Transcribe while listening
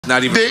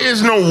Not even. There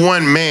is no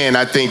one man,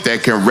 I think,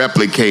 that can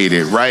replicate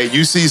it, right?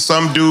 You see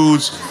some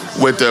dudes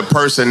with the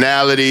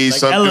personality, like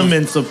some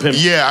elements of Pimp.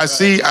 Yeah, I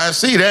see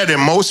that in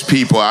most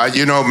people.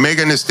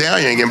 Megan Thee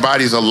Stallion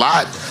embodies a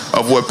lot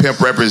of what Pimp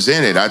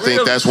represented. I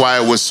think that's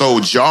why it was so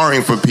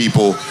jarring for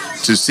people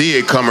to see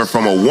it coming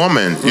from a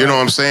woman. You know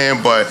what I'm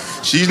saying? But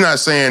she's not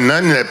saying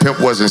nothing that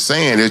Pimp wasn't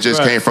saying. It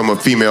just came from a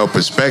female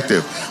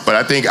perspective. But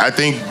I think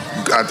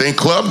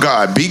Club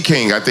God, B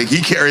King, I think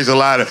he carries a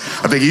lot of.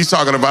 I think he's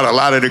talking about a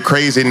lot of the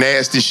crazy,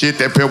 nasty shit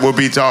that Pimp will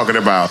be talking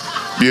about.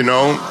 You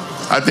know,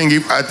 I think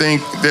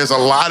there's a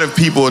lot of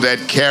people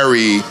that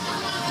carry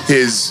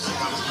his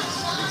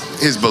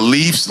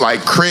beliefs.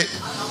 Like Crit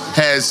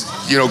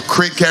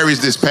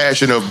carries this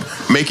passion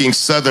of making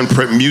Southern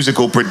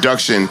musical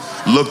production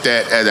looked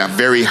at a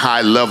very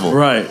high level.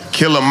 Right.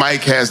 Killer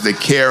Mike has the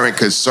care and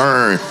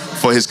concern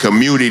for his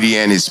community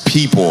and his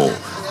people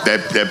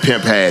that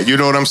Pimp had. You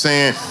know what I'm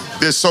saying?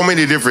 There's so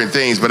many different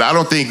things, but I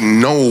don't think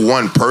no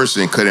one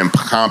person could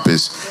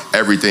encompass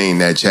everything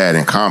that Chad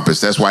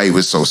encompassed. That's why he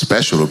was so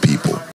special to people.